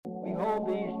hold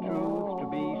these truths to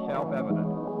be self-evident,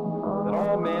 that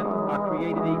all men are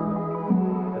created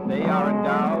equal, that they are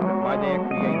endowed by their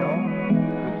Creator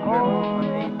with will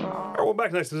and All right, well,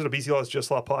 back next to the BC Law's Just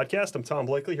Law podcast. I'm Tom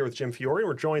Blakely here with Jim Fiore.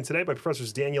 We're joined today by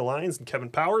Professors Daniel Lyons and Kevin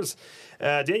Powers.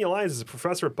 Daniel Lyons is a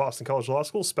professor at Boston College Law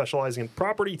School, specializing in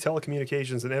property,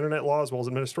 telecommunications, and internet law, as well as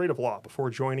administrative law.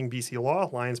 Before joining BC Law,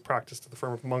 Lyons practiced at the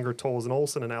firm of Munger, Tolles &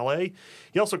 Olson in L.A.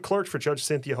 He also clerked for Judge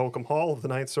Cynthia Holcomb Hall of the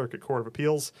Ninth Circuit Court of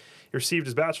Appeals. He received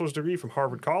his bachelor's degree from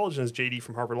Harvard College and his JD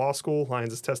from Harvard Law School.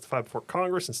 Lyons has testified before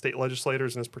Congress and state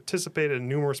legislators and has participated in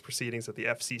numerous proceedings at the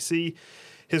FCC.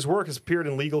 His work has appeared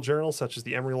in legal journals such as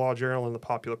the Emory Law Journal and the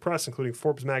Popular Press, including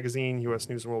Forbes Magazine, U.S.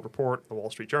 News & World Report, and the Wall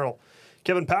Street Journal.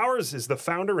 Kevin Powers is the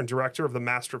founder and director of the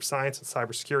Master of Science in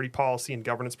Cybersecurity Policy and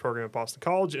Governance program at Boston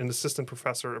College and assistant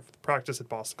professor of practice at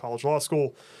Boston College Law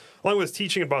School. Along with his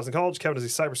teaching at Boston College, Kevin is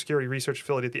a cybersecurity research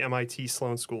affiliate at the MIT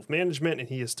Sloan School of Management, and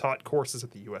he has taught courses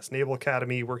at the U.S. Naval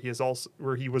Academy, where he was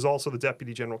also the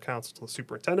deputy general counsel to the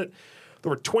superintendent. There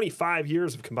were 25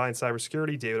 years of combined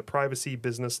cybersecurity, data privacy,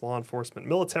 business, law enforcement,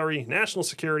 military, national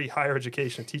security, higher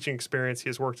education, and teaching experience. He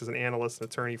has worked as an analyst and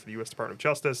attorney for the U.S. Department of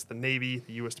Justice, the Navy,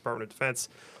 the U.S. Department of Defense,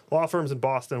 law firms in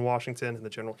Boston and Washington, and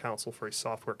the general counsel for a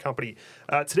software company.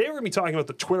 Today we're going to be talking about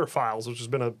the Twitter files, which has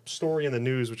been a story in the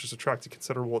news which has attracted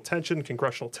considerable attention,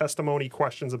 congressional testimony,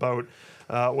 questions about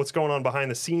what's going on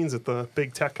behind the scenes at the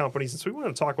big tech companies. And so we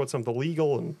want to talk about some of the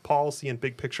legal and policy and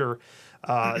big picture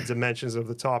dimensions of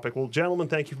the topic. Well, gentlemen,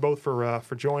 thank you both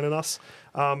for joining us.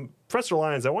 Professor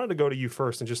Lyons, I wanted to go to you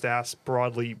first and just ask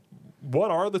broadly,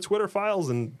 what are the Twitter files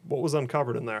and what was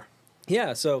uncovered in there?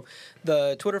 Yeah, so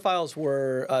the Twitter files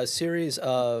were a series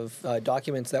of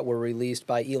documents that were released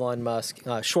by Elon Musk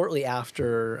shortly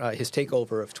after his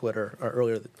takeover of Twitter, or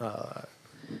earlier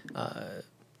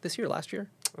this year, last year?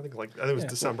 I think it was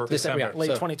December. Yeah.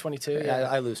 Late 2022. Yeah.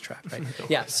 I lose track, right?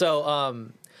 Yeah, so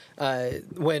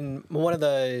when one of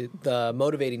the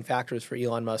motivating factors for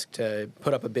Elon Musk to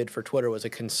put up a bid for Twitter was a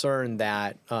concern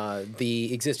that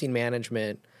the existing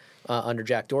management under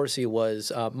Jack Dorsey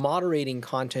was moderating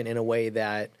content in a way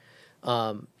that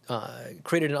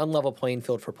created an unlevel playing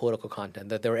field for political content,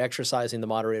 that they were exercising the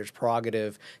moderator's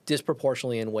prerogative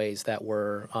disproportionately in ways that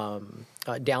were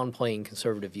downplaying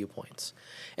conservative viewpoints.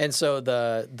 And so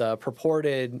the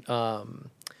purported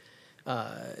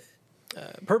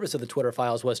purpose of the Twitter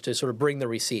files was to sort of bring the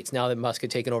receipts. Now that Musk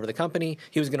had taken over the company,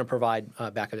 he was going to provide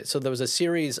back of it. So there was a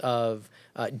series of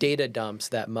data dumps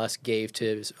that Musk gave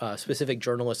to specific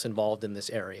journalists involved in this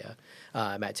area,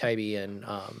 Matt Taibbi and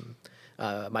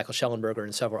Michael Schellenberger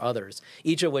and several others,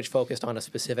 each of which focused on a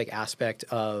specific aspect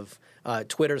of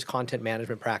Twitter's content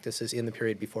management practices in the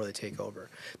period before the takeover.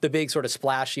 The big sort of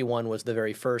splashy one was the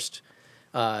very first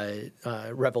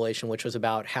revelation, which was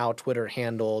about how Twitter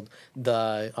handled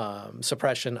the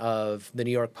suppression of the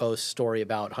New York Post story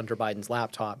about Hunter Biden's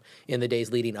laptop in the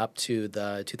days leading up to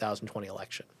the 2020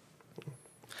 election.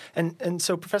 And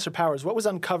so, Professor Powers, what was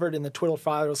uncovered in the Twitter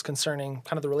files concerning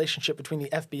kind of the relationship between the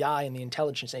FBI and the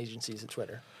intelligence agencies at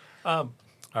Twitter? All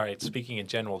right, speaking in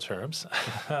general terms,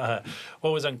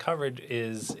 what was uncovered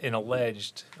is an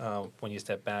alleged, when you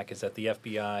step back, is that the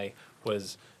FBI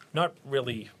was not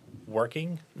really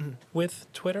working with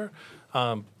Twitter,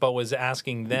 but was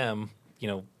asking them,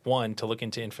 one, to look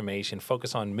into information,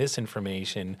 focus on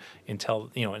misinformation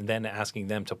until, and then asking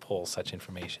them to pull such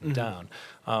information down.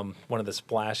 One of the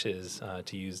splashes,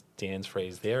 to use Dan's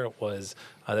phrase there, was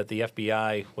that the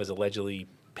FBI was allegedly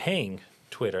paying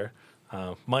Twitter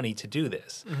money to do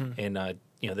this. And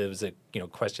there was a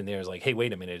question there is like, hey,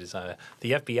 wait a minute, is the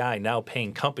FBI now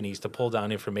paying companies to pull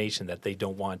down information that they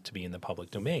don't want to be in the public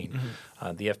domain?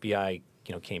 The FBI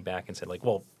came back and said, like,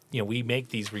 well, we make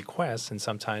these requests and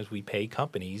sometimes we pay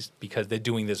companies because they're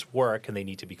doing this work and they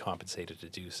need to be compensated to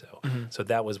do so. So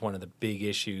that was one of the big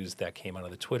issues that came out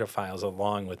of the Twitter files,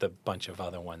 along with a bunch of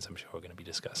other ones I'm sure we're going to be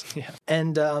discussing. Yeah.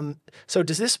 And so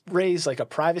does this raise like a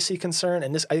privacy concern?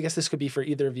 And I guess this could be for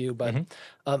either of you, but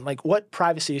like what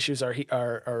privacy issues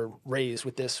are raised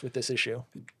with this issue?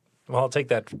 Well, I'll take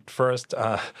that first.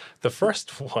 The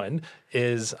first one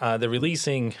is the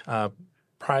releasing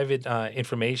private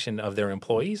information of their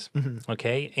employees,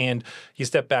 okay? And you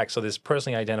step back, so there's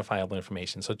personally identifiable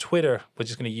information. So Twitter, we're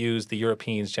just going to use the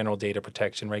Europeans General Data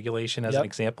Protection Regulation as an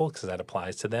example, because that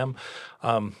applies to them.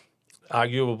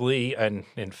 Arguably, and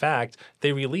in fact,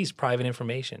 they release private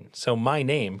information. So my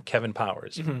name, Kevin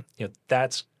Powers,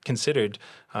 that's considered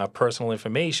personal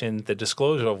information, the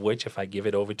disclosure of which, if I give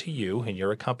it over to you and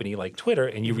you're a company like Twitter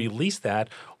and you release that,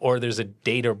 or there's a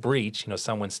data breach,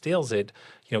 someone steals it,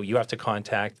 you have to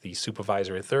contact the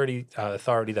supervisory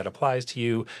authority that applies to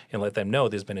you and let them know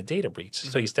there's been a data breach.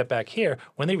 So you step back here,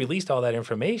 when they released all that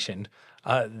information,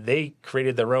 they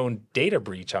created their own data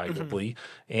breach, arguably,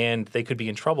 and they could be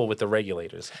in trouble with the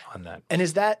regulators on that. And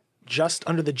is that just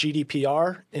under the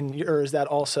GDPR, or is that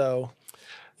also?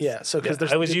 Yeah, so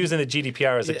because I was using the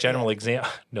GDPR as a general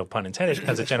example, no pun intended,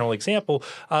 as a general example.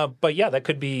 But yeah, that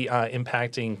could be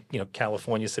impacting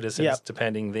California citizens,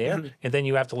 depending there. And then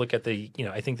you have to look at the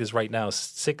I think there's right now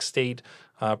 6 state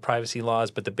privacy laws,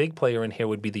 but the big player in here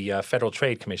would be the Federal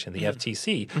Trade Commission, the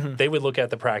FTC. They would look at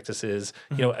the practices.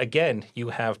 Again, you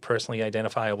have personally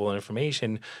identifiable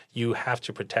information. You have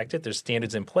to protect it. There's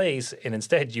standards in place, and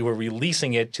instead you are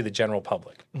releasing it to the general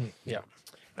public. Yeah.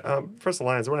 Professor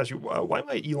Lyons, I want to ask you, why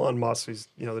might Elon Musk, who's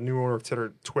the new owner of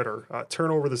Twitter,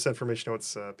 turn over this information?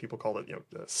 It's people call it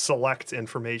select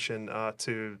information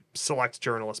to select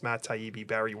journalists, Matt Taibbi,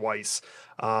 Barry Weiss,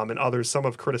 and others. Some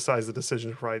have criticized the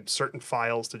decision to provide certain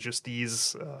files to just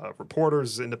these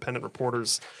reporters, independent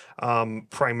reporters,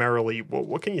 primarily.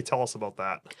 What can you tell us about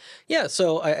that? Yeah,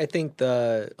 so I think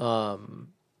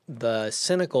the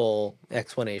cynical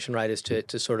explanation, right, is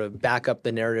to sort of back up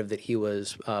the narrative that he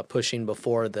was pushing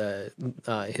before his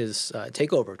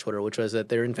takeover of Twitter, which was that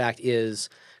there in fact is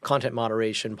content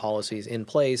moderation policies in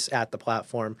place at the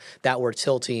platform that were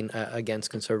tilting against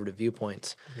conservative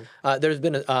viewpoints. There's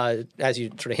been, as you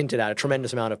sort of hinted at, a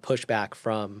tremendous amount of pushback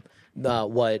from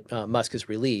what Musk has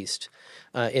released,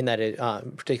 in that it,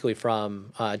 particularly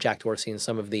from Jack Dorsey and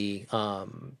some of the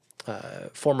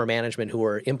former management who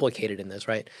were implicated in this,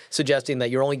 right? Suggesting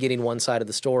that you're only getting one side of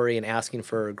the story and asking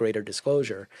for greater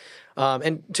disclosure.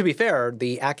 And to be fair,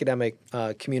 the academic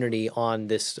community on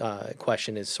this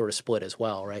question is sort of split as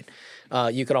well, right?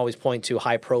 You can always point to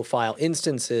high-profile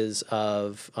instances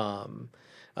of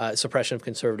suppression of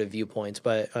conservative viewpoints,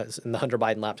 but and the Hunter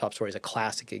Biden laptop story is a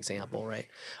classic example, right?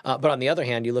 But on the other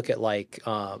hand, you look at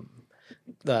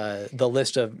the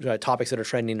list of topics that are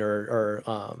trending or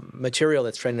material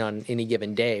that's trending on any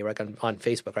given day, right, on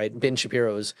Facebook, right? Ben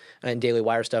Shapiro's and Daily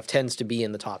Wire stuff tends to be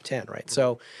in the top 10, right?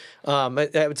 So I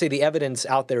would say the evidence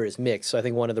out there is mixed. So I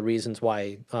think one of the reasons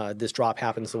why this drop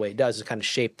happens the way it does is kind of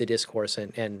shape the discourse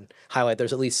and highlight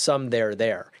there's at least some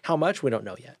there. How much, we don't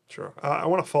know yet. Sure. I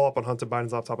want to follow up on Hunter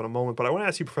Biden's laptop in a moment, but I want to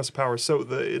ask you, Professor Powers, so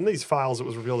in these files it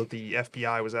was revealed that the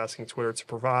FBI was asking Twitter to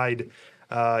provide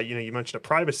you mentioned a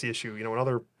privacy issue,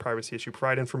 another privacy issue,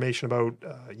 provide information about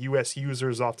U.S.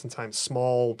 users, oftentimes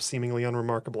small, seemingly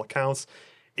unremarkable accounts.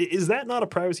 Is that not a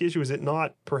privacy issue? Is it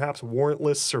not perhaps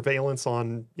warrantless surveillance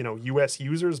on, U.S.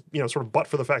 users, sort of but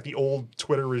for the fact the old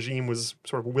Twitter regime was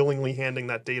sort of willingly handing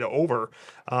that data over?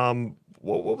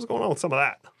 What was going on with some of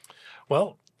that?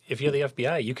 Well, if you're the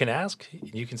FBI, you can ask,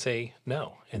 you can say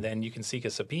no, and then you can seek a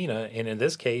subpoena. And in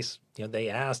this case, they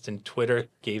asked, and Twitter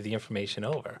gave the information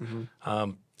over.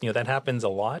 That happens a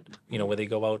lot. Where they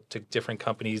go out to different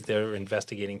companies, they're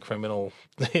investigating criminal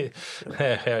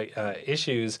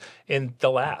issues, and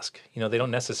they'll ask. They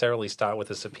don't necessarily start with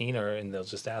a subpoena, and they'll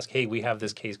just ask, "Hey, we have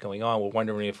this case going on. We're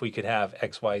wondering if we could have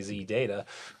XYZ data."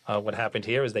 What happened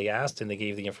here is they asked, and they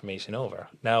gave the information over.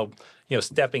 Now,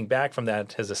 stepping back from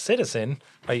that as a citizen,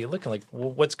 are you looking like,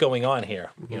 well, what's going on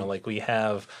here? Like we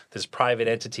have this private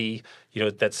entity,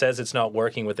 that says it's not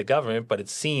working with the government, but it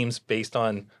seems based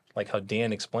on like how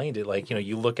Dan explained it,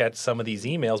 you look at some of these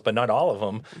emails, but not all of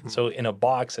them. So in a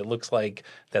box, it looks like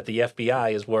that the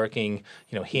FBI is working,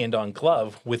 hand on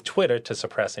glove with Twitter to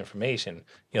suppress information.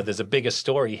 There's a bigger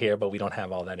story here, but we don't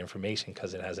have all that information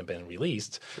because it hasn't been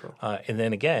released. Sure. And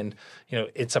then again,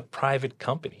 it's a private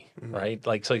company, right?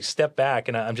 So you step back,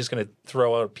 and I'm just going to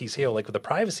throw out a piece here, with the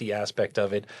privacy aspect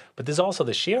of it, but there's also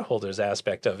the shareholders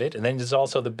aspect of it, and then there's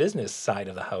also the business side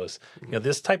of the house.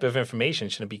 This type of information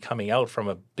shouldn't be coming out from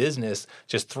a business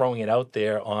just throwing it out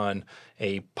there on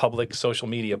a public social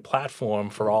media platform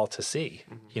for all to see.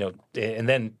 And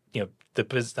then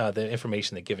the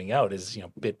information they're giving out is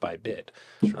bit by bit.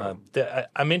 Sure.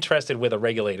 I'm interested where the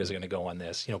regulators are going to go on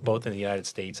this. Both in the United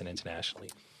States and internationally.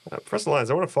 Professor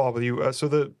Lyons, I want to follow up with you. So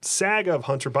the saga of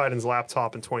Hunter Biden's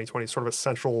laptop in 2020 is sort of a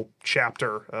central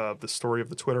chapter of the story of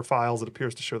the Twitter files. It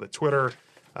appears to show that Twitter,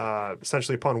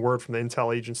 essentially upon word from the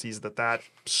intel agencies that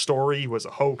story was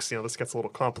a hoax. This gets a little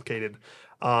complicated.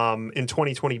 in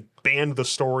 2020 banned the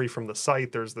story from the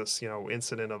site. There's this,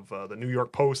 incident of the New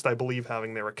York Post, I believe,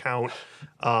 having their account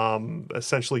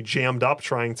essentially jammed up,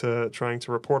 trying to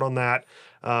report on that,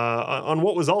 on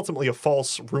what was ultimately a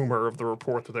false rumor of the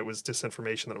report that it was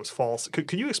disinformation, that it was false.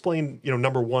 Could you explain,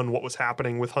 number one, what was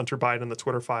happening with Hunter Biden and the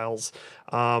Twitter files,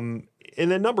 and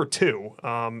then number two,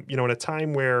 in a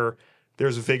time where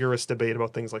there's vigorous debate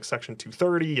about things like Section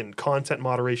 230 and content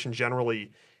moderation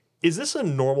generally. Is this a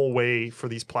normal way for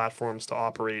these platforms to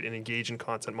operate and engage in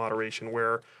content moderation,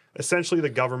 where essentially the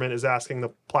government is asking the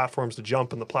platforms to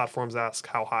jump and the platforms ask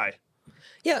how high?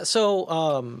 Yeah, so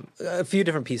a few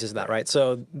different pieces of that, right?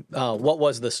 So what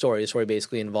was the story? The story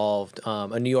basically involved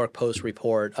a New York Post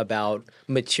report about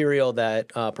material that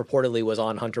purportedly was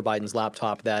on Hunter Biden's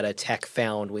laptop that a tech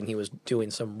found when he was doing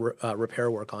some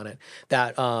repair work on it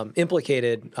that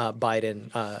implicated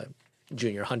Biden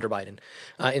Jr., Hunter Biden,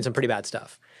 in some pretty bad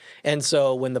stuff. And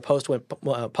so when the Post went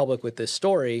public with this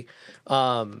story,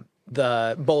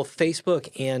 both Facebook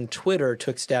and Twitter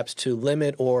took steps to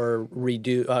limit or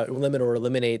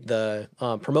eliminate the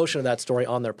promotion of that story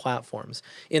on their platforms.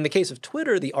 In the case of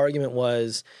Twitter, the argument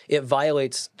was it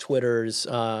violates Twitter's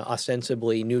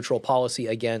ostensibly neutral policy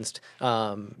against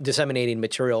disseminating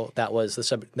material that was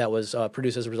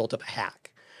produced as a result of a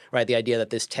hack. Right, the idea that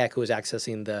this tech who was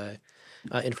accessing the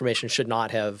information should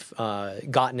not have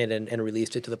gotten it and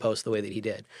released it to the Post the way that he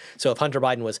did. So if Hunter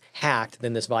Biden was hacked,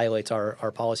 then this violates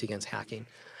our policy against hacking.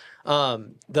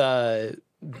 The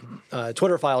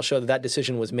Twitter files show that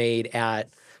decision was made at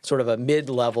sort of a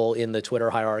mid-level in the Twitter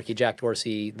hierarchy. Jack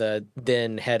Dorsey, the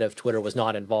then head of Twitter, was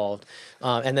not involved.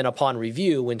 And then upon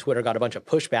review, when Twitter got a bunch of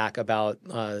pushback about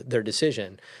their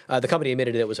decision, the company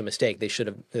admitted it was a mistake. They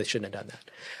shouldn't have done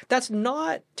that. That's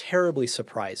not terribly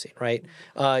surprising, right?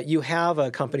 You have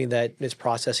a company that is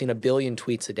processing 1 billion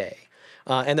tweets a day.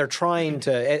 And they're trying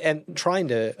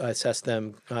to assess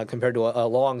them compared to a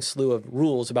long slew of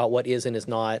rules about what is and is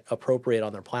not appropriate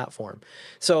on their platform.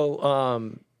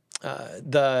 So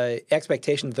the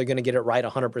expectation that they're going to get it right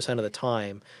 100% of the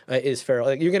time is fair.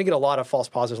 Like, you're going to get a lot of false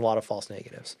positives, a lot of false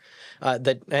negatives.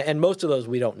 And most of those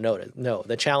we don't know. No,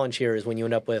 the challenge here is when you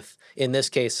end up with, in this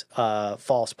case,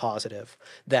 false positive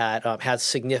that has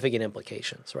significant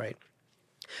implications, right?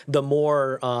 The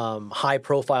more high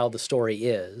profile the story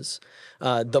is,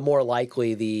 the more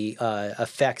likely the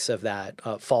effects of that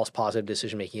false positive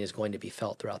decision making is going to be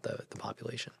felt throughout the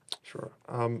population. Sure.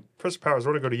 Professor Powers, I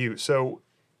want to go to you. So,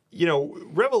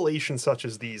 revelations such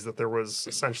as these, that there was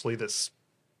essentially this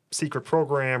secret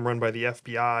program run by the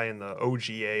FBI and the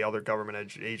OGA, other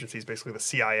government agencies, basically the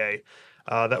CIA,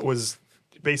 that was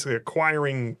basically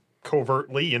acquiring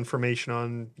covertly information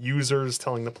on users,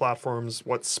 telling the platforms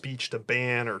what speech to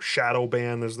ban or shadow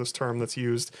ban, there's this term that's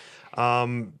used.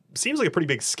 Seems like a pretty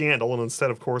big scandal, and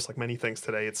instead, of course, like many things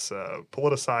today, it's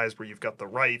politicized, where you've got the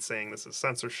right saying this is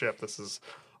censorship, this is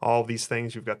all of these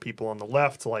things. You've got people on the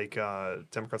left, like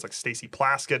Democrats like Stacey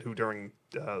Plaskett, who during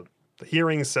the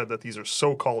hearings said that these are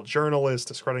so-called journalists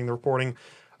discrediting the reporting.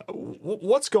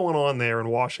 What's going on there in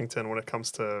Washington when it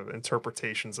comes to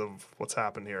interpretations of what's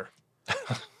happened here?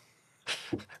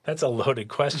 That's a loaded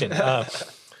question.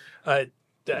 I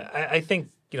think,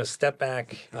 step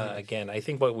back again. I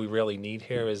think what we really need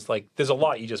here is, like, there's a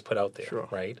lot you just put out there, Sure.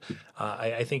 right?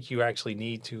 I think you actually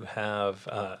need to have.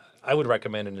 I would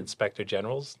recommend an inspector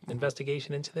general's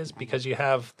investigation into this, because you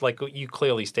have, like you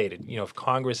clearly stated, if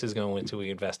Congress is going to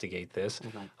investigate this,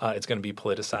 it's going to be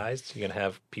politicized. You're going to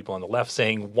have people on the left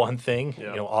saying one thing,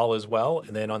 all is well,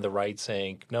 and then on the right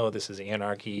saying, no, this is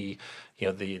anarchy.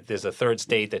 There's a third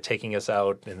state that's taking us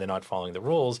out, and they're not following the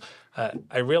rules.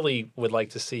 I really would like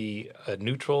to see a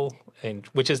neutral,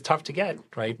 which is tough to get,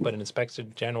 right? But an inspector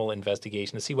general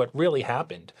investigation to see what really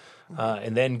happened,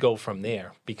 and then go from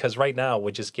there. Because right now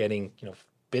we're just getting,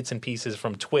 bits and pieces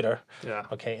from Twitter,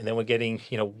 okay, and then we're getting,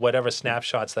 whatever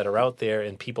snapshots that are out there,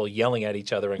 and people yelling at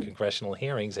each other in congressional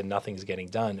hearings, and nothing's getting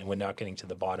done, and we're not getting to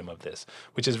the bottom of this,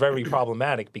 which is very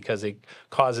problematic, because it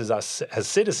causes us as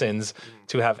citizens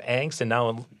to have angst, and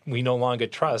now we no longer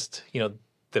trust,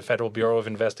 the Federal Bureau of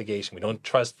Investigation. We don't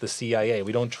trust the CIA.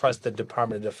 We don't trust the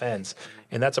Department of Defense.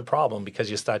 And that's a problem, because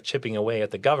you start chipping away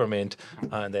at the government,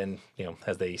 and then,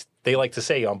 as they like to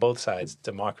say on both sides,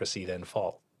 democracy then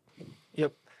fall.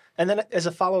 Yep. And then as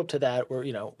a follow-up to that, where,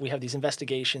 we have these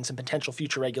investigations and potential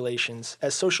future regulations,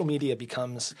 as social media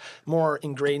becomes more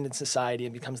ingrained in society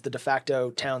and becomes the de facto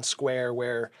town square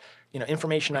where,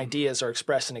 information ideas are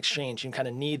expressed and exchanged, you kind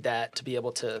of need that to be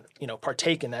able to,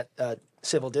 partake in that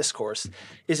civil discourse.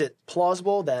 Is it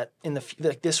plausible that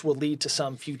this will lead to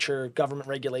some future government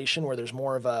regulation where there's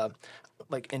more of a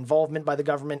like involvement by the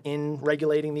government in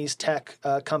regulating these tech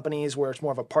companies, where it's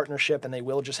more of a partnership, and they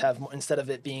will just have instead of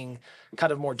it being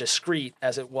kind of more discreet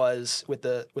as it was with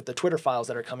the Twitter files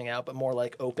that are coming out, but more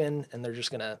like open, and they're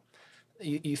just gonna.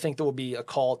 You think there will be a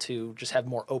call to just have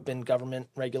more open government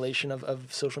regulation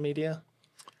of social media?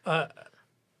 I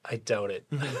doubt it.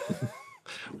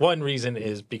 One reason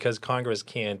is because Congress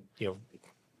can't,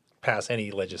 pass any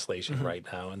legislation right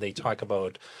now, and they talk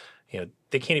about,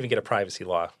 they can't even get a privacy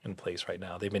law in place right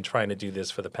now. They've been trying to do this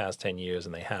for the past 10 years,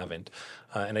 and they haven't.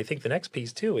 And I think the next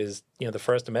piece too is, the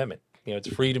First Amendment. It's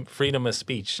freedom of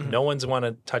speech. No one's want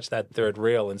to touch that third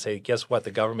rail and say, guess what?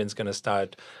 The government's going to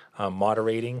start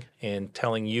moderating and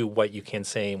telling you what you can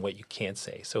say and what you can't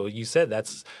say. So you said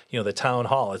that's, the town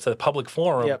hall. It's a public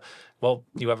forum. Yep. Well,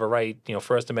 you have a right,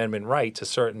 First Amendment right to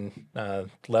certain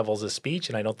levels of speech,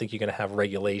 and I don't think you're going to have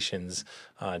regulations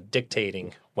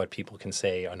dictating what people can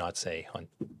say or not say on,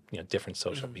 different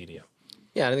social media.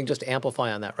 Yeah, and I think just to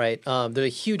amplify on that, right? There's a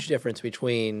huge difference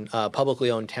between publicly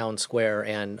owned town square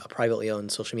and a privately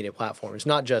owned social media platform. It's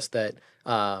not just that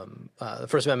the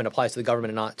First Amendment applies to the government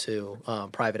and not to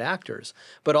private actors,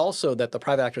 but also that the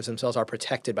private actors themselves are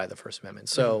protected by the First Amendment.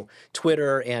 So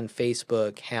Twitter and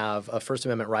Facebook have a First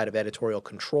Amendment right of editorial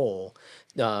control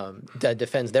that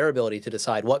defends their ability to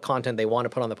decide what content they want to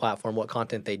put on the platform, what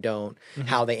content they don't,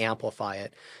 how they amplify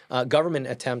it. Government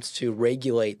attempts to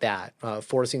regulate that,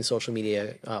 forcing social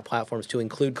media platforms to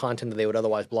include content that they would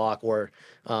otherwise block, or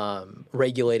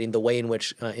regulating the way in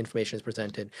which information is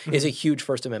presented, is a huge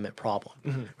First Amendment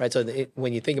problem, right? So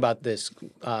when you think about this,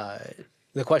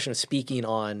 the question of speaking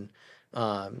on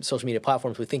social media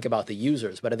platforms, we think about the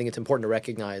users, but I think it's important to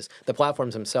recognize the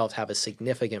platforms themselves have a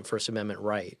significant First Amendment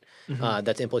right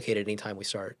that's implicated anytime we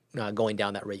start going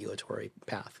down that regulatory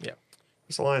path. Yeah.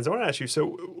 Mr. Lyons, I want to ask you,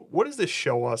 so what does this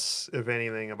show us, if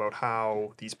anything, about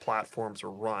how these platforms are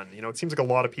run? It seems like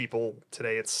a lot of people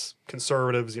today, it's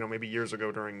conservatives, maybe years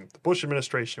ago during the Bush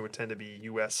administration, it would tend to be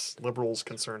U.S. liberals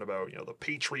concerned about, the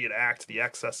Patriot Act, the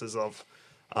excesses of,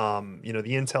 the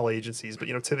intel agencies. But,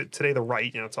 today the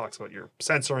right, talks about you're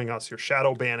censoring us, you're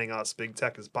shadow banning us, big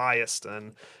tech is biased.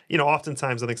 And,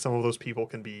 oftentimes I think some of those people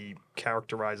can be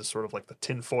characterized as sort of like the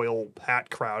tinfoil hat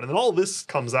crowd. And then all this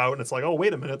comes out and it's like, oh,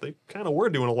 wait a minute, they kind of were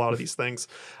doing a lot of these things.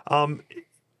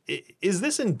 Is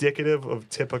this indicative of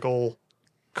typical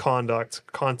conduct,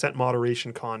 content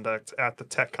moderation conduct at the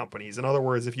tech companies? In other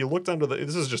words, if you looked under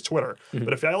this is just Twitter,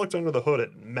 but if I looked under the hood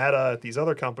at Meta, at these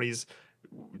other companies,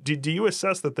 do you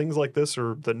assess that things like this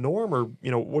are the norm, or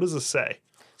what does this say?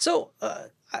 So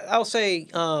I'll say,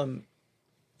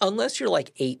 unless you're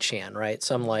like 8chan, right,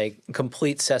 some like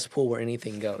complete cesspool where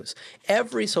anything goes,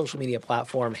 every social media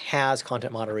platform has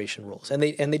content moderation rules, and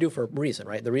they do for a reason,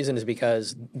 right? The reason is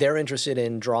because they're interested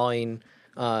in drawing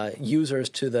users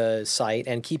to the site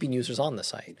and keeping users on the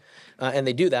site. And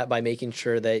they do that by making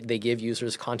sure that they give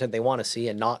users content they want to see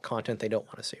and not content they don't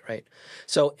want to see, right?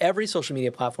 So every social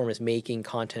media platform is making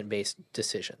content-based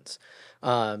decisions.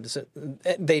 So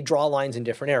they draw lines in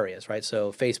different areas, right?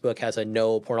 So Facebook has a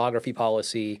no pornography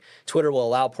policy. Twitter will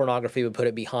allow pornography but put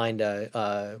it behind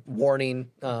a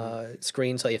warning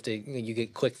screen, so you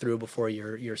get clicked through before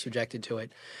you're subjected to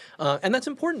it. And that's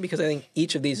important because I think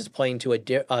each of these is playing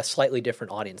to a slightly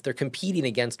different audience. They're competing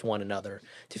against one another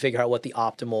to figure out what the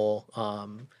optimal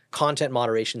content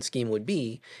moderation scheme would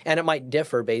be, and it might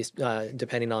differ based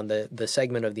depending on the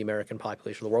segment of the American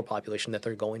population or the world population that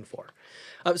they're going for.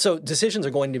 So decisions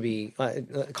are going to be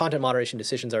content moderation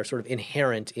decisions are sort of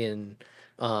inherent in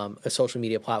a social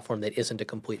media platform that isn't a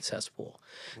complete cesspool.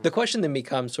 The question then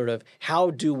becomes sort of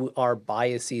how do our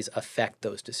biases affect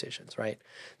those decisions, right?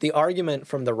 The argument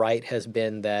from the right has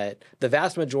been that the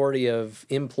vast majority of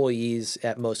employees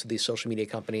at most of these social media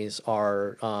companies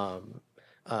are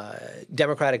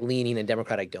Democratic leaning and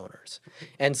Democratic donors.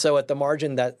 And so at the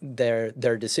margin that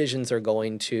their decisions are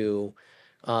going to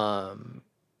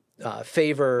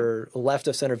favor left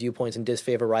of center viewpoints and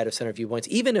disfavor right of center viewpoints,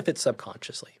 even if it's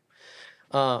subconsciously.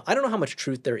 I don't know how much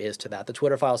truth there is to that. The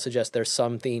Twitter file suggests there's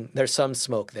some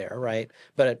smoke there, right?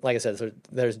 But like I said,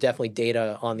 there's definitely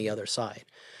data on the other side.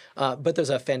 But there's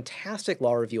a fantastic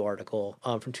law review article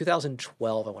from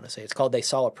 2012, I want to say. It's called "They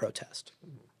Saw a Protest."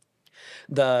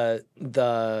 The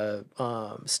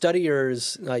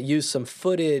studiers used some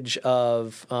footage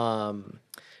of the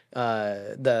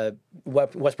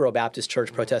Westboro Baptist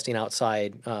Church protesting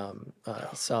outside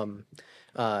some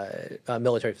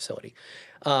military facility.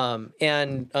 But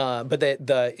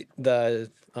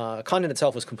the content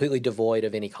itself was completely devoid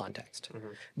of any context.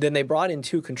 Then they brought in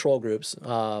two control groups.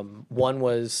 One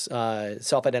was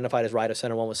self-identified as right of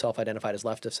center, one was self-identified as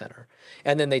left of center.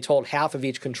 And then they told half of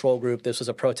each control group this was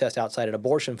a protest outside an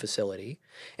abortion facility,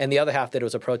 and the other half that it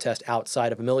was a protest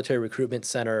outside of a military recruitment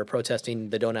center protesting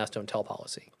the don't ask, don't tell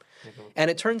policy. And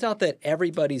it turns out that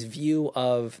everybody's view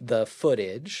of the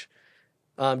footage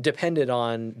depended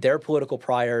on their political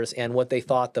priors and what they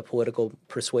thought the political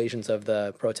persuasions of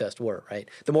the protest were, right?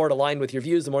 The more it aligned with your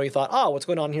views, the more you thought, oh, what's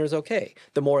going on here is okay.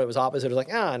 The more it was opposite, it was like,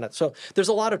 not. So there's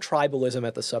a lot of tribalism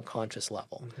at the subconscious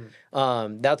level.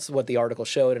 That's what the article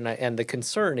showed. And the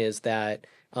concern is that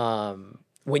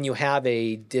when you have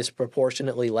a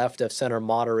disproportionately left of center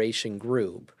moderation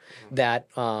group, that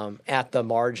at the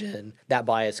margin, that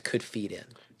bias could feed in.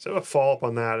 So a follow-up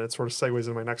on that, it sort of segues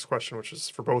into my next question, which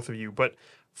is for both of you. But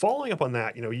following up on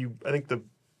that, I think the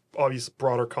obvious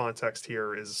broader context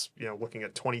here is, looking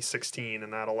at 2016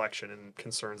 and that election and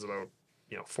concerns about,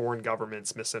 foreign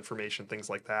governments, misinformation, things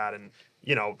like that. And,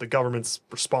 the government's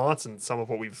response and some of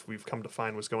what we've come to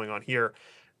find was going on here.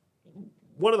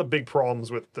 One of the big problems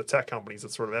with the tech companies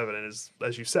that's sort of evident is,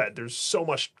 as you said, there's so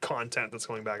much content that's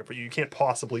going back and forth. You can't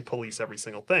possibly police every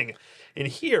single thing. And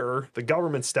here, the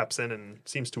government steps in and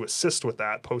seems to assist with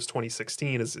that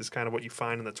post-2016 is kind of what you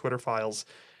find in the Twitter files.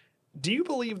 Do you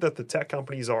believe that the tech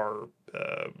companies are,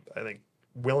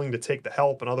 willing to take the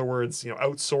help? In other words,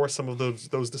 outsource some of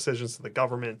those decisions to the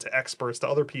government, to experts, to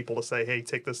other people to say, hey,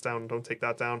 take this down, don't take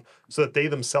that down, so that they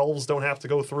themselves don't have to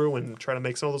go through and try to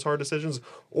make some of those hard decisions?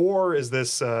 Or is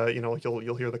this,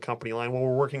 you'll hear the company line, well,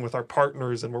 we're working with our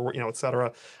partners and we're, et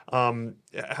cetera.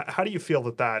 How do you feel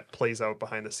that plays out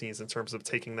behind the scenes in terms of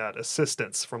taking that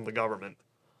assistance from the government?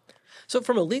 So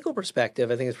from a legal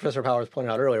perspective, I think as Professor Powers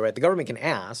pointed out earlier, right, the government can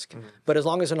ask, but as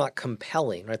long as they're not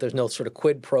compelling, right, there's no sort of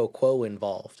quid pro quo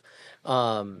involved.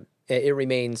 It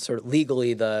remains sort of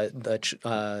legally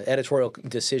the editorial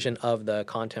decision of the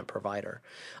content provider.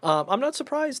 I'm not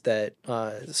surprised that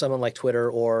someone like Twitter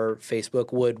or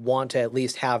Facebook would want to at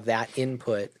least have that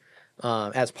input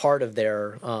as part of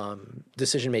their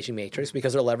decision-making matrix,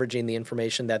 because they're leveraging the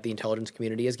information that the intelligence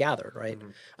community has gathered, right?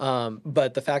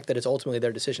 But the fact that it's ultimately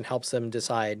their decision helps them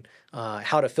decide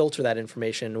how to filter that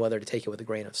information, whether to take it with a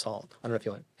grain of salt. I don't know if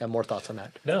you have more thoughts on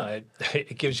that. No,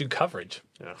 it gives you coverage,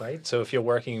 right? So if you're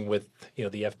working with the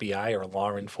FBI or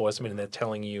law enforcement and they're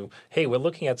telling you, hey, we're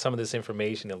looking at some of this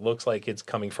information, it looks like it's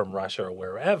coming from Russia or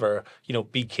wherever,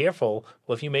 be careful.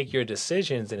 Well, if you make your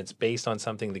decisions and it's based on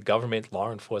something the government,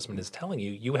 law enforcement is telling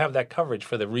you, you have that coverage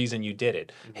for the reason you did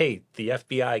it. Hey, the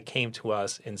FBI came to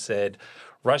us and said,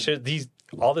 Russia,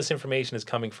 all this information is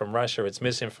coming from Russia, it's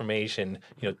misinformation,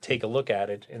 take a look at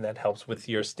it, and that helps with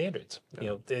your standards.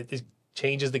 It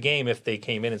changes the game if they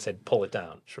came in and said, pull it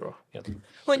down. Sure.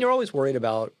 Well, and you're always worried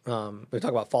about, we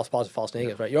talk about false positives, false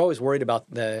negatives, right? You're always worried about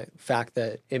the fact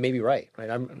that it may be right, right?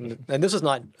 And this is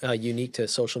not unique to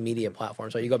social media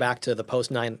platforms, right? You go back to the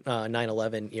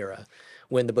post-9/11 era,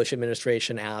 when the Bush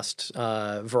administration asked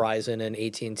Verizon and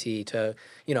AT&T to,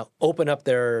 open up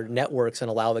their networks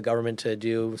and allow the government to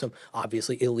do some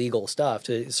obviously illegal stuff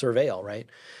to surveil, right?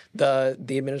 The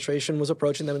administration was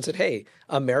approaching them and said, hey,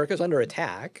 America's under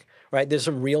attack, right? There's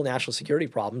some real national security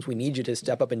problems. We need you to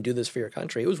step up and do this for your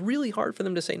country. It was really hard for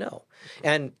them to say no.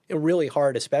 And really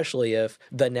hard, especially if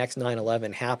the next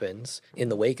 9/11 happens in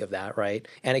the wake of that, right?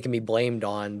 And it can be blamed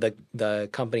on the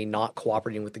company not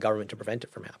cooperating with the government to prevent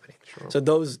it from happening. Sure. So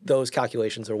those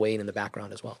calculations are weighing in the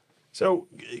background as well. So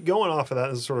going off of that,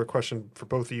 this is sort of a question for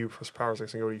both of you. Professor Powers, I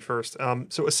can go to you first.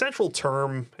 So a central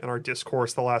term in our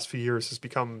discourse the last few years has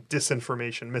become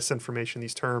disinformation, misinformation,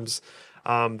 these terms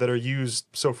that are used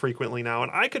so frequently now.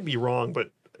 And I could be wrong,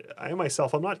 but I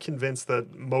myself, I'm not convinced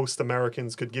that most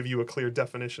Americans could give you a clear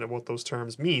definition of what those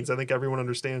terms means. I think everyone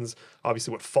understands,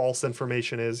 obviously, what false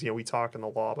information is. We talk in the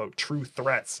law about true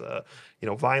threats,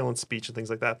 violent speech and things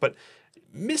like that. But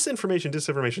misinformation,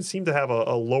 disinformation seem to have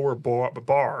a lower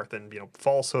bar than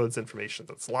falsehoods, information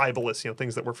that's libelous,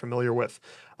 things that we're familiar with.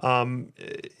 And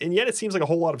yet it seems like a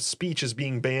whole lot of speech is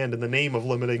being banned in the name of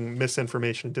limiting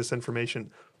misinformation and disinformation.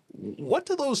 What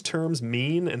do those terms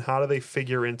mean, and how do they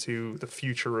figure into the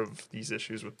future of these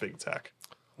issues with big tech?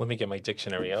 Let me get my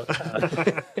dictionary out.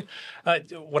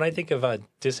 When I think of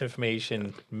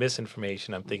disinformation,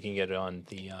 misinformation, I'm thinking it on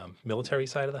the military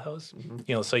side of the house.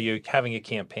 So you're having a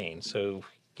campaign. So,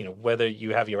 whether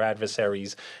you have your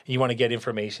adversaries, you want to get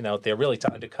information out there really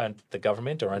to undercut the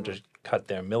government or undercut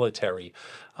their military.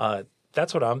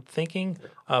 that's what I'm thinking.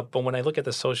 But when I look at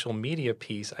the social media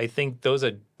piece, I think those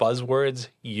are buzzwords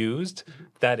used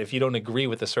that if you don't agree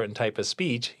with a certain type of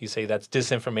speech, you say that's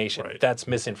disinformation, Right. that's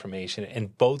misinformation.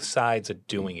 And both sides are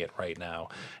doing it right now.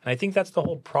 And I think that's the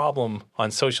whole problem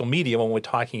on social media when we're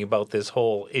talking about this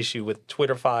whole issue with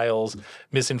Twitter files,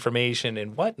 misinformation,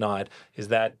 and whatnot, is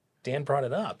that Dan brought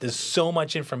it up. There's so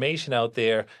much information out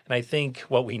there, and I think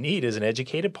what we need is an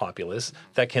educated populace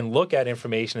that can look at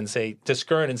information and say,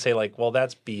 discern and say, like, well,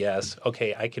 that's BS.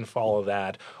 Okay, I can follow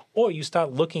that. Or you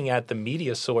start looking at the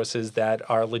media sources that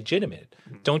are legitimate.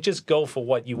 Don't just go for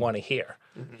what you want to hear.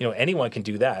 You know, anyone can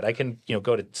do that. I can,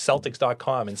 go to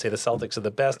Celtics.com and say the Celtics are the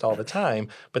best all the time,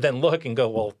 but then look and go,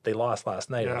 well, they lost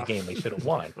last night in a game they should have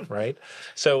won, right?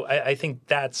 So I think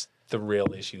that's the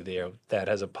real issue there, that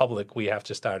as a public, we have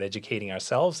to start educating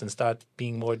ourselves and start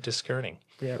being more discerning.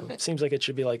 Yeah, it seems like it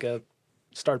should be like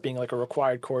start being like a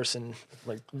required course in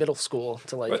like middle school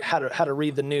to like how to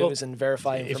read the news and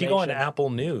verify information. If you go on Apple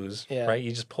News, right,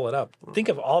 you just pull it up. Think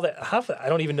of all that. I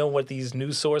don't even know what these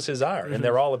news sources are, and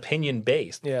they're all opinion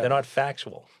based. Yeah. They're not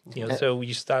factual. So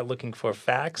you start looking for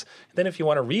facts. Then if you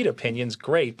want to read opinions,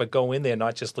 great, but go in there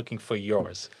not just looking for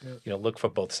yours. Look for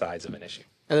both sides of an issue.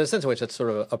 And there's a sense in which that's sort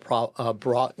of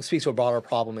speaks to a broader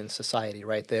problem in society,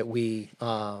 right? That we,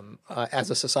 as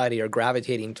a society, are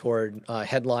gravitating toward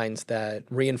headlines that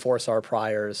reinforce our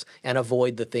priors and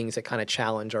avoid the things that kind of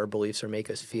challenge our beliefs or make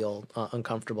us feel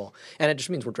uncomfortable. And it just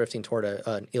means we're drifting toward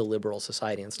an illiberal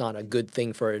society. And it's not a good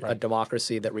thing for a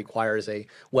democracy that requires a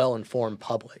well-informed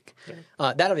public.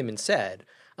 That having been said,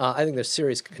 I think there's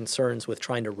serious concerns with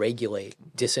trying to regulate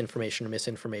disinformation or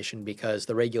misinformation because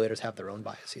the regulators have their own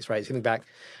biases, right? If you think back,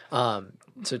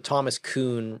 so Thomas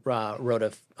Kuhn wrote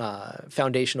a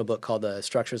foundational book called The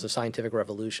Structures of Scientific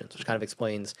Revolutions, which kind of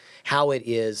explains how it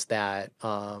is that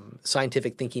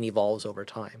scientific thinking evolves over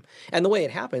time. And the way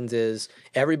it happens is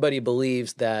everybody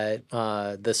believes that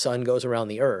the sun goes around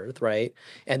the earth, right?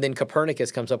 And then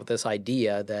Copernicus comes up with this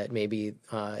idea that maybe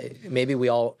we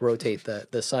all rotate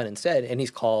the sun instead, and he's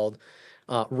called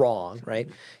wrong, right?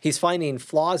 He's finding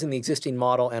flaws in the existing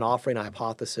model and offering a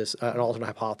hypothesis, an alternate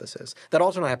hypothesis. That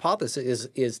alternate hypothesis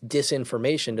is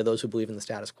disinformation to those who believe in the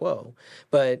status quo.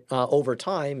 But over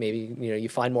time, maybe you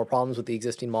find more problems with the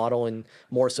existing model and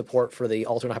more support for the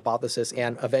alternate hypothesis,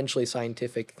 and eventually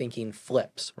scientific thinking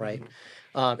flips, right?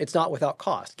 It's not without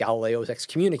cost. Galileo was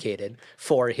excommunicated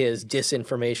for his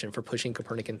disinformation, for pushing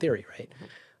Copernican theory, right?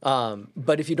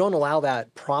 But if you don't allow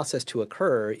that process to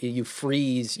occur, you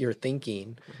freeze your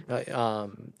thinking.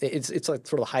 It's like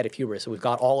sort of the height of hubris. So we've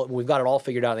got it all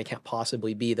figured out, and it can't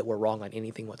possibly be that we're wrong on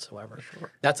anything whatsoever.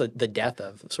 Sure. That's the death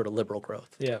of sort of liberal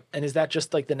growth. Yeah, and is that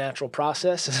just like the natural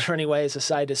process? Is there any way as a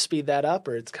society to speed that up,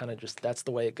 or it's kind of just that's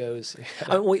the way it goes?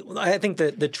 I think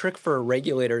the trick for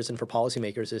regulators and for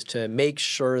policymakers is to make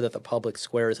sure that the public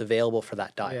square is available for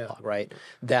that dialogue, right?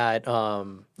 That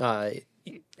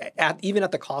even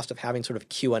at the cost of having sort of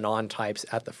QAnon types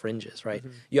at the fringes, right?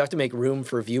 You have to make room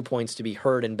for viewpoints to be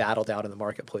heard and battled out in the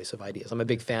marketplace of ideas. I'm a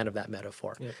big fan of that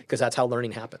metaphor because that's how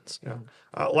learning happens. Yeah.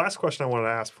 Last question I wanted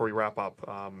to ask before we wrap up.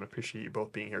 I appreciate you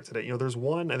both being here today. There's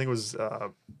one, I think it was one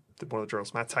of the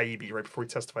journalists, Matt Taibbi, right before he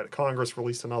testified at Congress,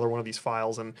 released another one of these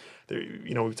files. And,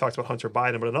 we've talked about Hunter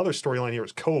Biden, but another storyline here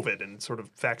is COVID and sort of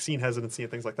vaccine hesitancy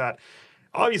and things like that.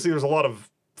 Obviously, there's a lot of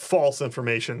false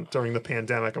information during the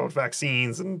pandemic about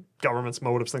vaccines and government's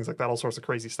motives, things like that, all sorts of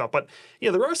crazy stuff. But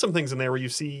there are some things in there where you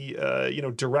see,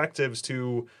 directives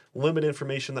to limit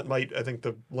information that might, I think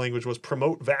the language was,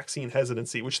 promote vaccine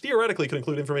hesitancy, which theoretically could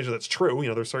include information that's true.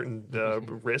 There's certain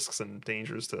risks and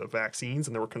dangers to vaccines,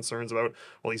 and there were concerns about,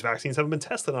 well, these vaccines haven't been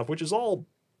tested enough, which is all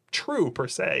true per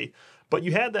se. But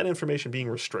you had that information being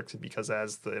restricted because,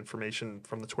 as the information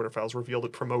from the Twitter files revealed,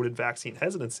 it promoted vaccine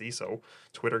hesitancy. So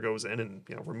Twitter goes in and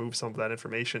removes some of that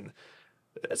information.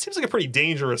 It seems like a pretty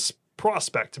dangerous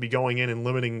prospect to be going in and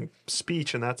limiting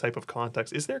speech in that type of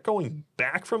context. Is there going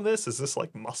back from this? Is this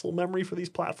like muscle memory for these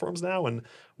platforms now? And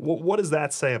what does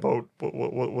that say about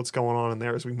what's going on in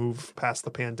there as we move past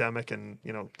the pandemic and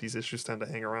these issues tend to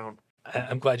hang around?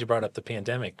 I'm glad you brought up the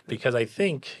pandemic because I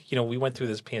think, we went through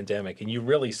this pandemic and you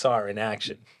really saw it in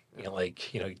action.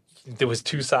 There was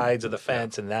two sides of the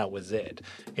fence and that was it.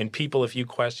 And people, if you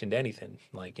questioned anything,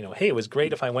 like, hey, it was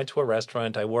great if I went to a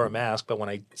restaurant, I wore a mask, but when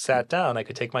I sat down, I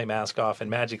could take my mask off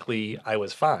and magically I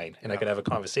was fine. And I could have a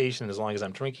conversation as long as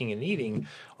I'm drinking and eating,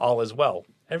 all is well.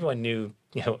 Everyone knew,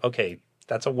 okay,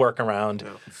 that's a workaround,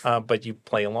 but you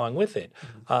play along with it.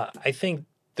 I think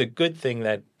the good thing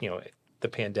that, the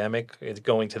pandemic is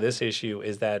going to this issue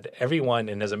is that everyone,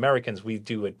 and as Americans, we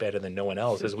do it better than no one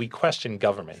else, is we question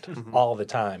government all the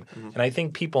time. And I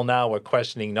think people now are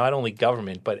questioning not only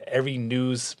government, but every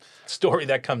news story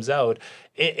that comes out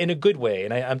in a good way.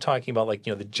 And I'm talking about like,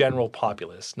 the general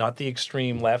populace, not the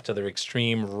extreme left or the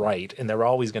extreme right. And they're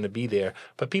always going to be there.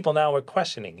 But people now are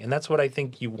questioning. And that's what I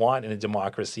think you want in a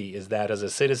democracy is that as a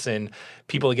citizen,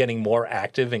 people are getting more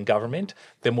active in government.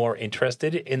 They're more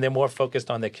interested and they're more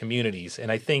focused on their communities.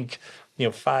 And I think,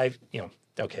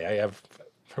 okay, I have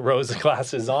rose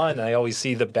glasses on and I always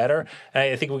see the better. And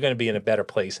I think we're going to be in a better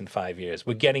place in 5 years.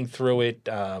 We're getting through it.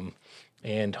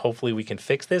 And hopefully we can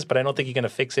fix this, but I don't think you're going to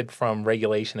fix it from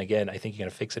regulation again. I think you're going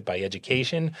to fix it by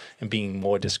education and being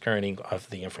more discerning of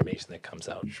the information that comes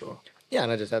out. Sure. Yeah,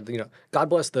 and I just had, God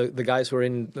bless the guys who were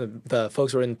the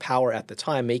folks who were in power at the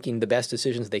time, making the best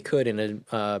decisions they could in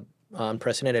an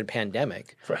unprecedented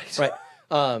pandemic. Right.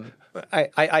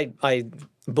 I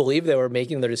believe they were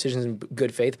making their decisions in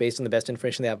good faith based on the best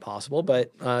information they have possible,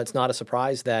 but it's not a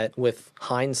surprise that with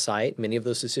hindsight, many of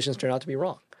those decisions turned out to be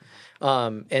wrong.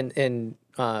 And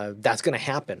that's going to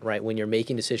happen, right, when you're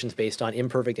making decisions based on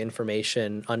imperfect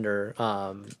information under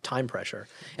time pressure.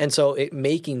 And so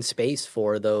making space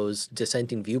for those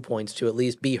dissenting viewpoints to at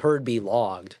least be heard, be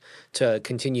logged, to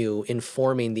continue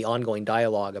informing the ongoing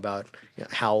dialogue about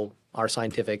how our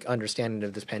scientific understanding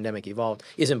of this pandemic evolved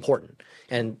is important.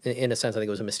 And in a sense, I think it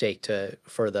was a mistake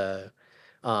for the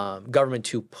government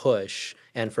to push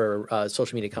and for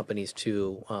social media companies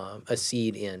to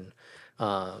accede in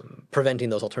preventing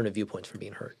those alternative viewpoints from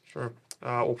being heard. Sure.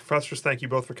 Well, professors, thank you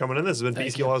both for coming in. This has been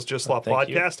BC Law's Just Law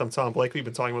podcast. I'm Tom Blakely. We've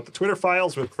been talking about the Twitter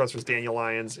files with Professors Daniel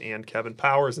Lyons and Kevin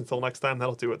Powers. Until next time,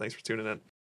 that'll do it. Thanks for tuning in.